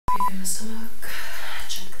Feel my stomach,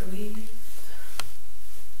 check the wee.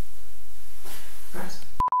 Right.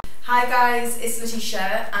 Hi guys, it's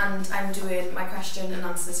Lateysha and I'm doing my question and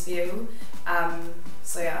answers for you.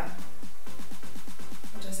 So yeah.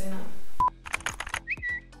 What do I say now?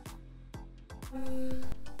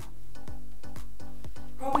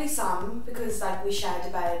 Probably Sam, because like we shared a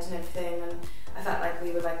bed and everything and I felt like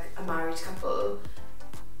we were like a married couple,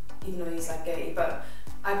 even though he's like gay, but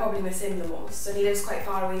I probably miss him the most, and he lives quite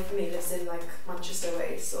far away from me, he lives in like Manchester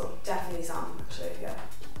way, so definitely Sam actually, yeah.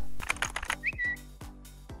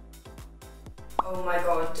 Oh my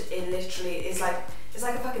god, it literally is like, it's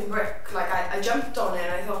like a fucking brick. Like I jumped on it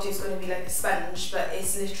and I thought it was going to be like a sponge, but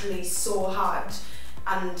it's literally so hard,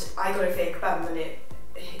 and I got a fake bum and it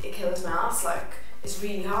killed my ass. Like, it's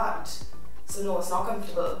really hard, so no, it's not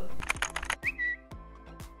comfortable.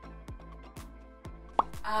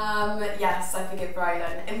 Yes, I forgive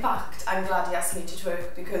Rylan. In fact, I'm glad he asked me to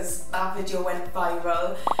twerk because that video went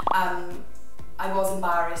viral. I was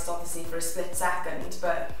embarrassed obviously for a split second,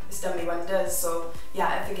 but it's done me wonders, so yeah,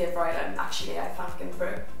 I forgive Rylan. Actually, I thank him for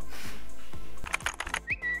it.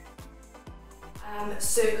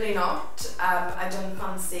 Certainly not. I don't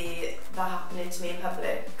fancy that happening to me in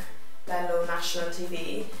public, let alone national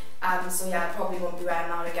TV. So yeah, I probably won't be wearing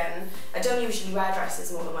that again. I don't usually wear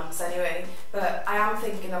dresses more than once anyway, but I am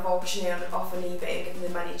thinking of auctioning off on eBay and giving the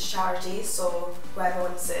money to charity, so whoever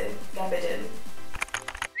wants it, get bid in.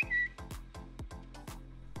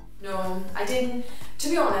 No, I didn't. To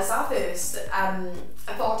be honest, at first, I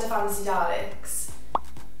thought I fancied Alex,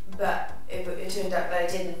 but it turned out that I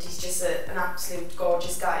didn't. He's just an absolute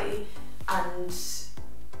gorgeous guy, and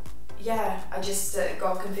yeah, I just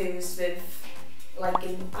got confused with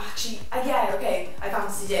liking. Actually, yeah, okay, I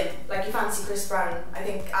fancied him. Like, you fancy Chris Brown. I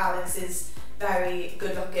think Alex is very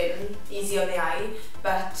good looking, easy on the eye,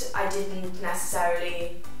 but I didn't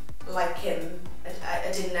necessarily like him.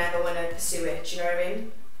 I didn't ever want to pursue it, do you know what I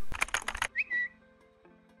mean?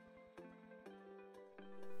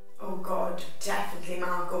 Oh god, definitely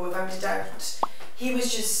Marco, without a doubt. He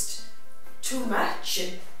was just too much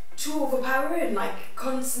and too overpowering, like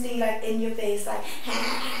constantly like in your face, like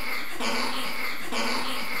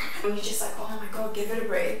and you're just like, oh my god, give it a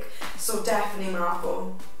break. So definitely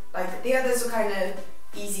Marco. Like, the others were kind of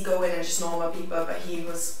easygoing and just normal people, but he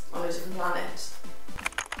was on a different planet.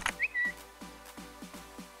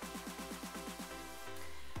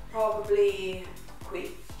 Probably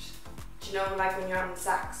queefed. Do you know, like when you're having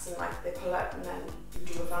sex and like they pull out and then you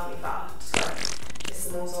do a family fart? Like, it's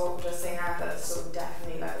the most awkwardest thing ever, so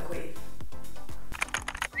definitely like a queef.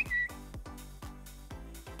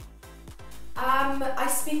 I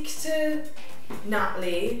speak to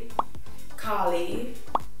Natalie, Carly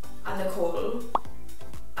and Nicole,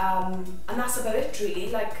 and that's about it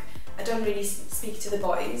really. Like, I don't really speak to the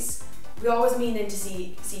boys. We always meaning to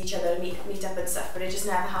see each other and meet up and stuff, but it just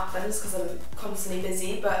never happens because I'm constantly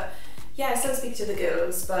busy. But yeah, I still speak to the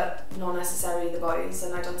girls, but not necessarily the boys,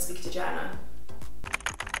 and I don't speak to Jenna.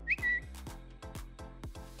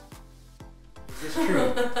 Is this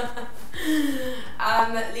true?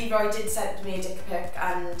 Leroy did send me a dick pic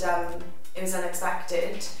and it was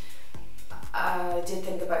unexpected. I did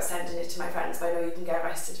think about sending it to my friends, but I know you can get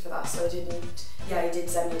arrested for that, so I didn't. Yeah, he did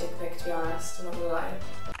send me a dick pic, to be honest, I'm not gonna lie.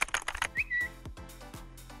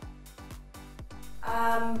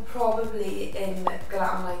 Probably in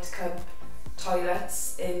Glam Nightclub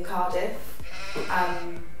toilets in Cardiff.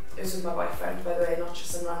 It was with my boyfriend, by the way, not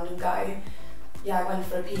just some random guy. Yeah, I went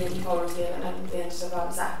for a pee and he followed me and then we ended up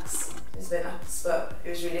having sex. It was a bit nuts, but it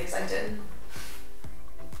was really exciting.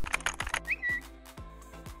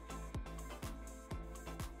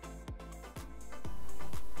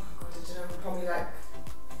 Oh god, I don't know, probably like,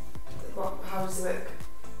 how does it work?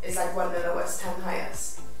 It's like 1 the lowest, 10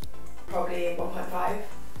 highest. Probably 1.5.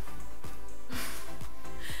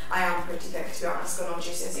 I am pretty thick, to be honest, got no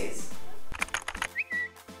GCSEs.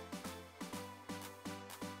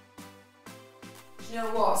 You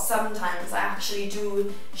know what, sometimes I actually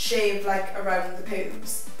do shave like around the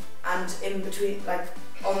pubes and in between, like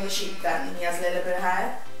on the sheep then, he has a little bit of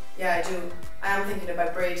hair. Yeah, I do. I am thinking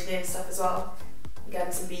about braiding and stuff as well. I'm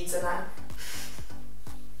getting some beads in there.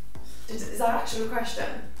 Is that actually a question?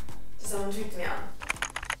 Did someone tweet me on?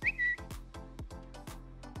 You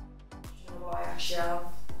know what, I actually have.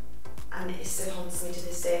 And it still haunts me to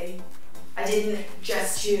this day. I didn't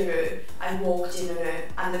just hear it, I walked in on it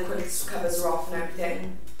and the quilt covers were off and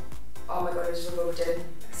everything. Oh my god, it was revolting.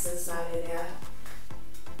 I still smell it in here.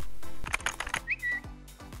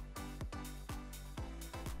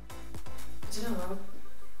 I don't know.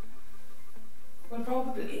 Well,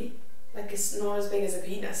 probably. Like, it's not as big as a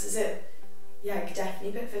penis, is it? yeah, I could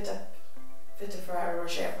definitely put fitter Ferrero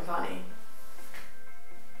Rocher up my fanny.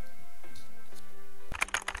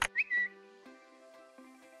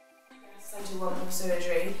 Yes, I do want more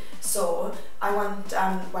surgery, so I want,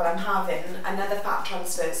 well, I'm having another fat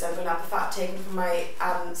transfer, so I'm going to have the fat taken from my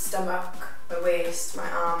stomach, my waist, my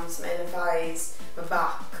arms, my inner thighs, my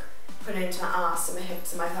back, put it into my ass and my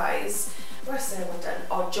hips and my thighs. What else did I want done?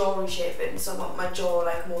 Oh, jaw reshaping, so I want my jaw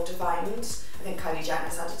like more defined. I think Kylie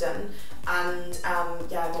Jenner's had it done. And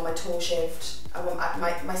yeah, I want my toe shaved. I want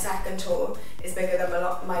my second toe is bigger than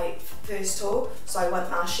my first toe, so I want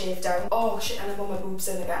that shaved down. Oh shit, and I want my boobs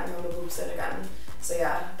in again, I want my boobs in again. So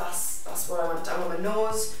yeah, that's what I want. I want my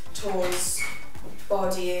nose, toes,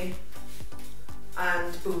 body,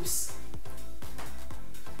 and boobs.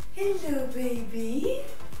 Hello, baby.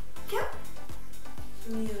 Come.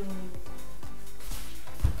 Meow.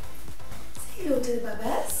 Say hello to the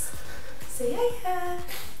babies. Say hiya.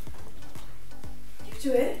 You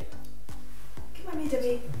do it. Come on, me,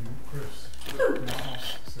 Debbie. Chris. Hello.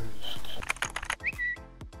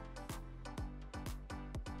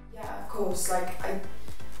 Yeah, of course. Like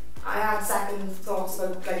I had second thoughts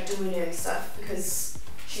about like doing it and stuff because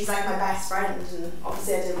she's like my best friend, and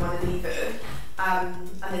obviously I didn't want to leave her. And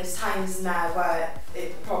there's times in there where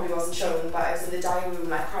it probably wasn't shown, but I was in the dining room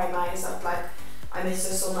like crying my eyes out, like I miss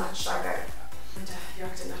her so much. Like you're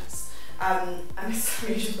acting nuts. I miss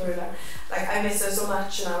her, like I miss her so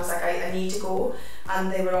much, and I was like I need to go.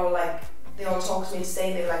 And they were all like, they all talked to me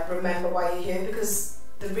today, and they were like, remember why you're here, because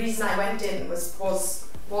the reason I went in was for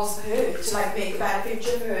her, to like make a better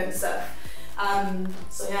future for her and stuff.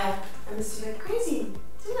 So yeah, I missed her like crazy,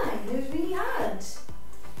 didn't I? It was really hard.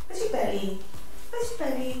 Where's your belly? Where's your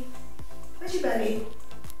belly? Where's your belly?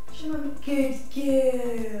 Show me, good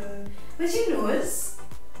girl. Where's your nose?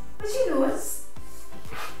 Where's your nose?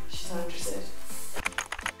 She's not interested.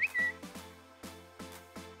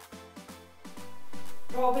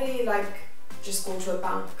 Probably like just go to a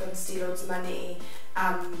bank and steal loads of money,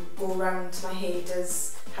 go around to my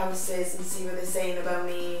haters' houses and see what they're saying about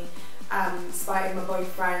me, spy on my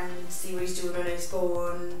boyfriend, see what he's doing on his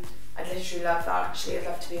phone. I'd literally love that actually, I'd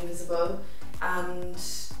love to be invisible. And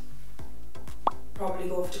probably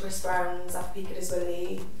go over to Chris Brown's, have a peek at his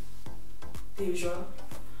willy, the usual.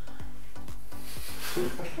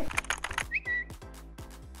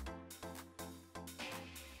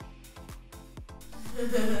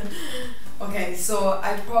 Okay, so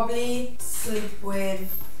I'd probably sleep with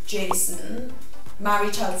Jason,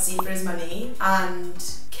 marry Chelsea for his money, and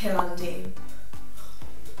kill Andy.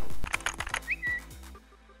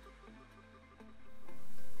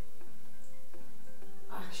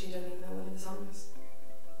 I actually don't even know one of the songs.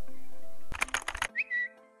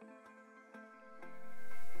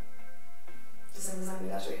 Does anyone sound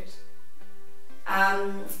that weird?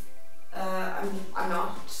 I'm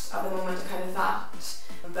not at the moment kind of fat,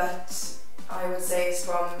 but I would say it's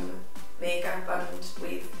from makeup and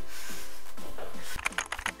weave.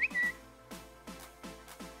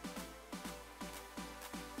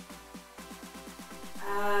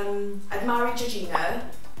 I'd marry Georgina,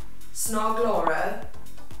 snog Laura,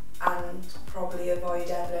 and probably avoid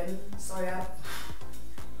Evelyn. Sorry,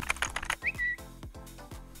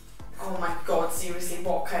 Oh my god, seriously,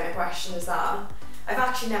 what kind of question is that? I've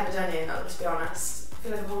actually never done it, to be honest. I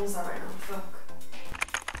feel like I'm on that right now, fuck.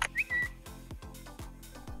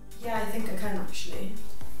 Yeah, I think I can actually.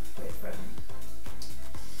 Wait for it.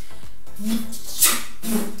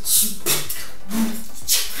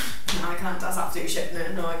 No, I can't, that's absolutely shit.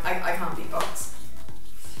 No, I can't beatbox.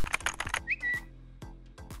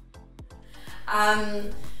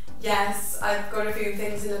 Yes, I've got a few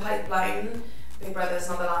things in the pipeline. Big Brother's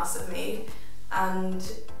not the last of me, and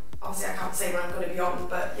obviously I can't say when I'm going to be on,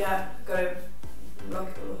 but yeah, I've got to look,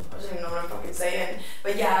 I don't even know what I'm fucking saying,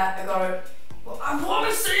 but yeah, I got to, well, I want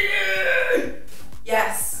to see it!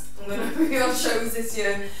 Yes, I'm going to be on shows this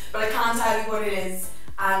year, but I can't tell you what it is,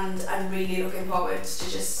 and I'm really looking forward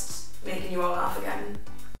to just making you all laugh again.